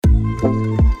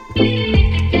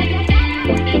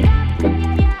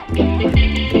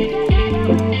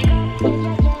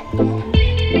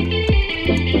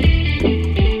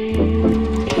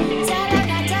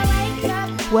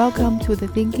to the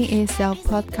Thinking Itself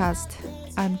podcast.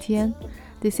 I'm Tian.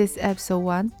 This is episode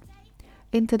 1.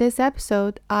 In today's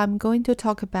episode, I'm going to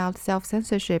talk about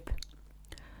self-censorship.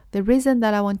 The reason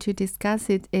that I want to discuss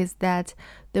it is that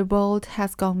the world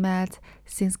has gone mad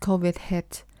since COVID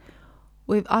hit.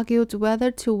 We've argued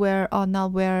whether to wear or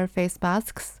not wear face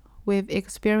masks. We've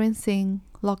experiencing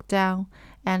lockdown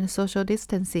and social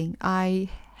distancing. I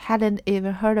hadn't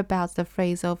even heard about the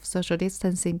phrase of social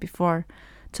distancing before,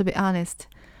 to be honest.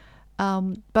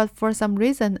 But for some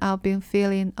reason, I've been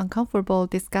feeling uncomfortable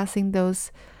discussing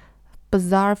those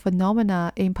bizarre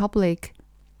phenomena in public,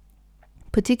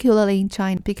 particularly in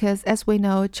China, because as we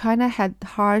know, China had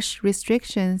harsh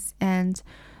restrictions and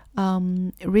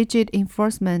rigid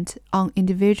enforcement on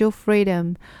individual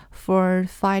freedom for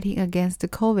fighting against the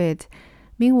COVID.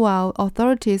 Meanwhile,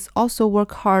 authorities also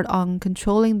work hard on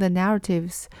controlling the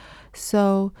narratives,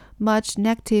 so much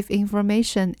negative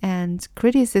information and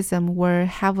criticism were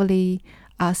heavily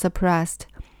suppressed.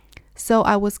 So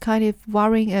I was kind of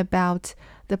worrying about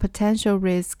the potential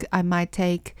risk I might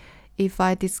take if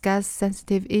I discuss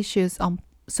sensitive issues on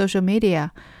social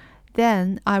media.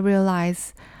 Then I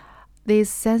realized this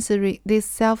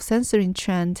self-censoring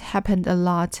trend happened a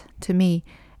lot to me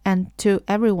and to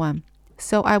everyone.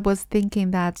 So I was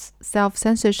thinking that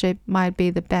self-censorship might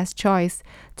be the best choice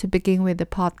to begin with the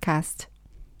podcast.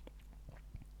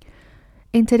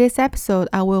 In today's episode,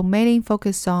 I will mainly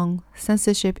focus on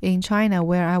censorship in China,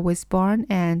 where I was born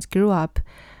and grew up.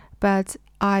 But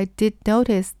I did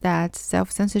notice that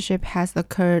self-censorship has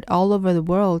occurred all over the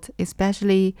world,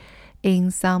 especially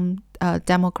in some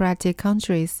democratic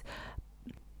countries.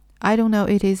 I don't know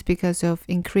if it is because of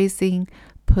increasing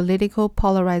political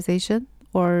polarization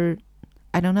or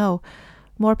I don't know,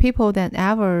 more people than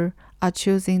ever are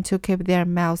choosing to keep their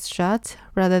mouths shut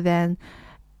rather than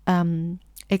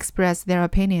express their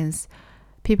opinions.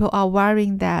 People are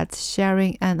worrying that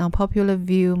sharing an unpopular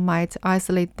view might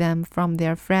isolate them from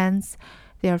their friends,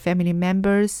 their family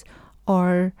members,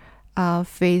 or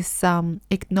face some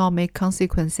economic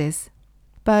consequences.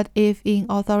 But if in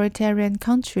authoritarian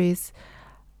countries,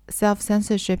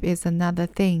 self-censorship is another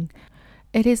thing.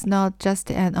 It is not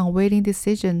just an unwilling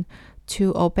decision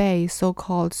to obey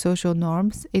so-called social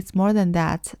norms. It's more than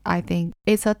that, I think.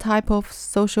 It's a type of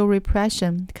social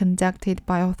repression conducted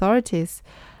by authorities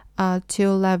to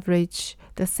leverage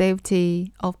the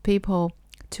safety of people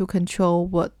to control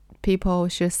what people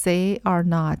should say or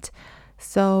not.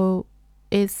 So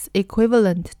it's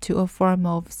equivalent to a form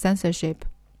of censorship.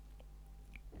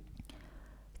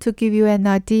 To give you an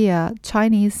idea,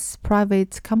 Chinese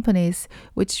private companies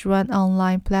which run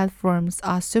online platforms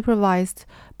are supervised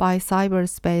by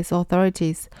cyberspace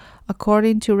authorities.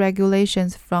 According to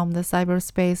regulations from the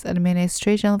Cyberspace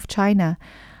Administration of China,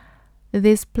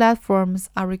 these platforms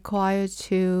are required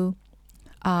to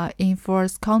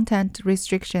enforce content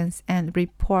restrictions and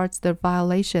report the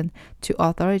violation to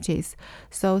authorities.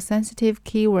 So sensitive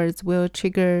keywords will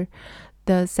trigger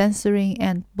the censoring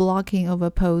and blocking of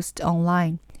a post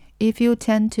online. If you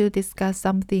tend to discuss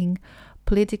something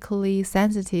politically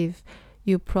sensitive,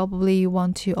 you probably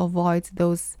want to avoid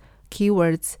those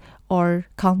keywords or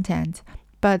content.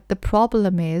 But the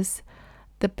problem is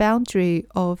the boundary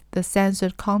of the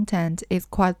censored content is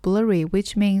quite blurry,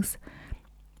 which means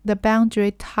the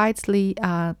boundary tightly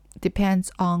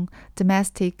depends on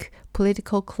domestic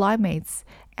political climates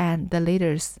and the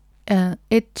leaders.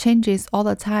 It changes all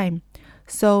the time,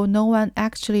 so no one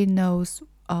actually knows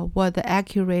what the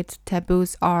accurate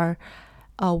taboos are,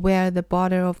 where the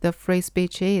border of the free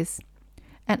speech is.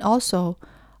 And also,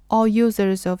 all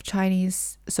users of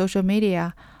Chinese social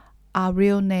media are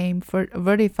real name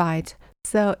verified,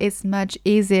 so it's much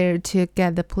easier to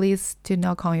get the police to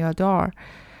knock on your door.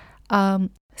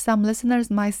 Some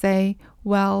listeners might say,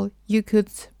 well, you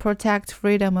could protect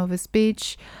freedom of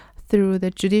speech through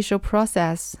the judicial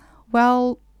process.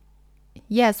 Well,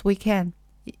 yes, we can,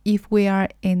 if we are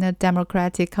in a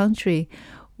democratic country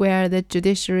where the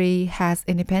judiciary has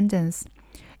independence.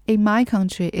 In my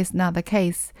country, it's not the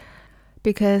case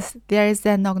because there is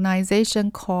an organization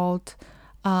called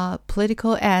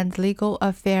Political and Legal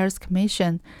Affairs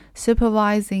Commission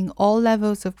supervising all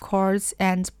levels of courts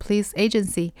and police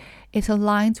agency. It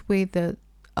aligns with the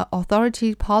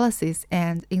authority policies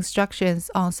and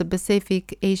instructions on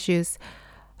specific issues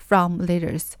from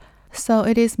leaders. So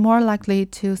it is more likely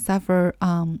to suffer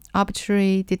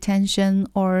arbitrary detention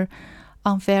or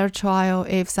unfair trial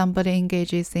if somebody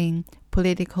engages in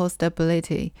political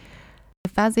stability. The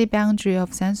fuzzy boundary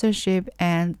of censorship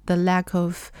and the lack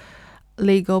of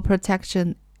legal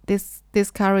protection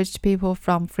discouraged people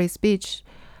from free speech.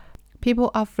 People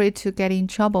are free to get in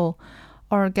trouble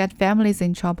or get families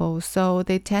in trouble, so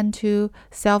they tend to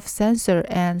self-censor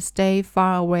and stay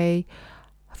far away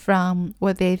from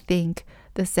what they think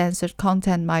the censored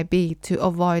content might be to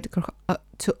avoid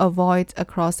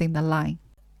crossing the line.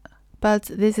 But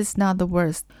this is not the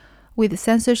worst. With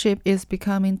censorship is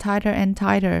becoming tighter and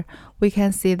tighter, we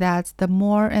can see that the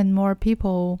more and more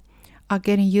people are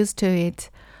getting used to it.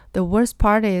 The worst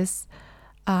part is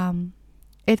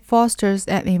it fosters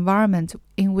an environment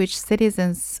in which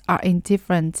citizens are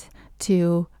indifferent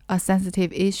to a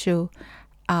sensitive issue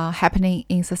happening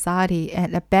in society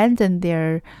and abandon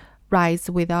their rights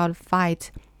without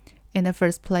fight in the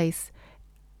first place.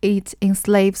 It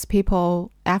enslaves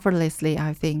people effortlessly,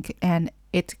 I think, and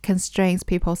it constrains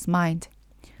people's mind.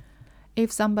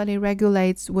 If somebody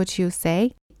regulates what you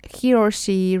say, he or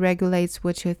she regulates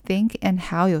what you think and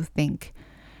how you think.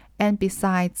 And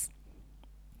besides,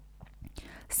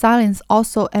 silence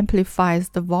also amplifies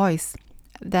the voice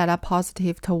that are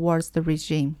positive towards the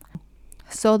regime.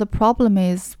 So the problem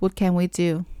is, what can we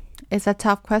do? It's a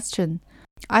tough question.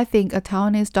 I think a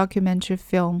Taiwanese documentary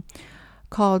film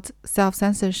called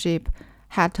Self-Censorship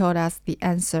had told us the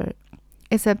answer.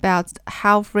 It's about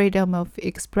how freedom of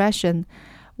expression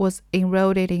was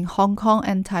eroded in Hong Kong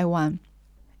and Taiwan.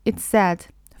 It said,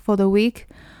 for the weak,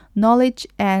 knowledge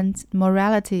and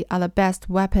morality are the best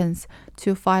weapons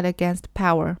to fight against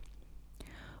power.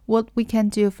 What we can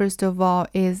do, first of all,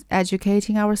 is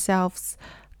educating ourselves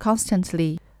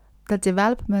constantly. The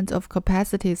development of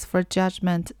capacities for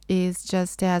judgment is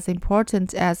just as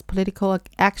important as political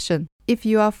action. If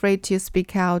you are afraid to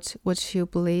speak out what you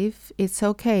believe, it's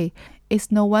okay.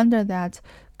 It's no wonder that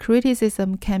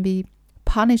criticism can be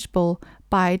punishable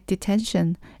by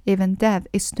detention, even death.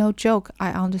 It's no joke,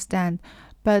 I understand.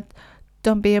 But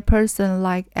don't be a person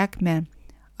like Ekman.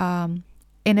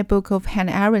 In a book of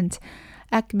Hannah Arendt,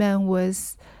 Ekman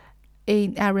was,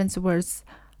 in Arendt's words,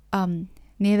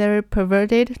 neither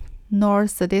perverted nor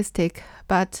sadistic,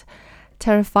 but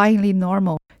terrifyingly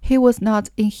normal. He was not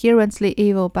inherently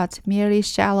evil, but merely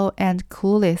shallow and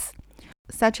clueless.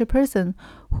 Such a person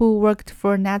who worked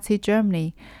for Nazi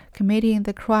Germany, committing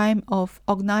the crime of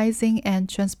organizing and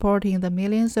transporting the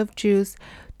millions of Jews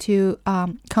to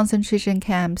concentration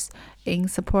camps in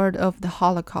support of the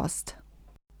Holocaust.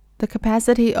 The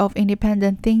capacity of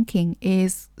independent thinking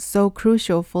is so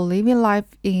crucial for living life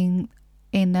in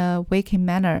a waking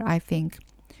manner, I think,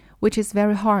 which is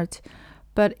very hard.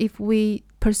 But if we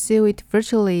pursue it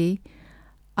virtually,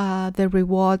 the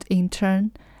reward in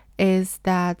turn is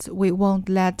that we won't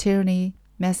let tyranny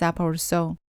mess up our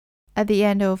soul. At the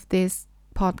end of this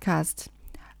podcast,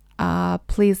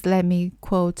 please let me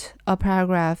quote a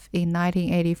paragraph in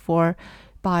 1984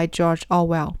 by George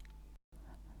Orwell.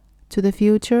 To the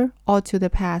future or to the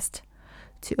past,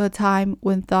 to a time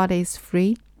when thought is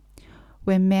free,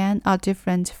 when men are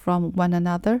different from one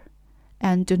another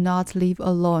and do not live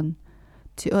alone,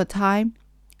 to a time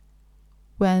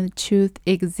when truth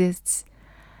exists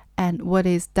and what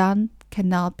is done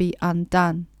cannot be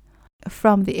undone,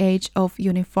 from the age of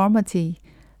uniformity,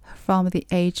 from the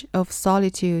age of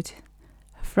solitude,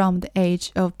 from the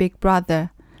age of Big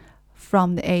Brother,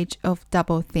 from the age of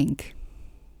doublethink.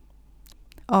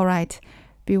 All right,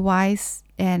 be wise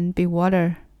and be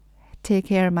water. Take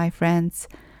care, my friends.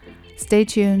 Stay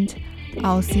tuned.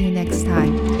 I'll see you next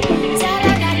time.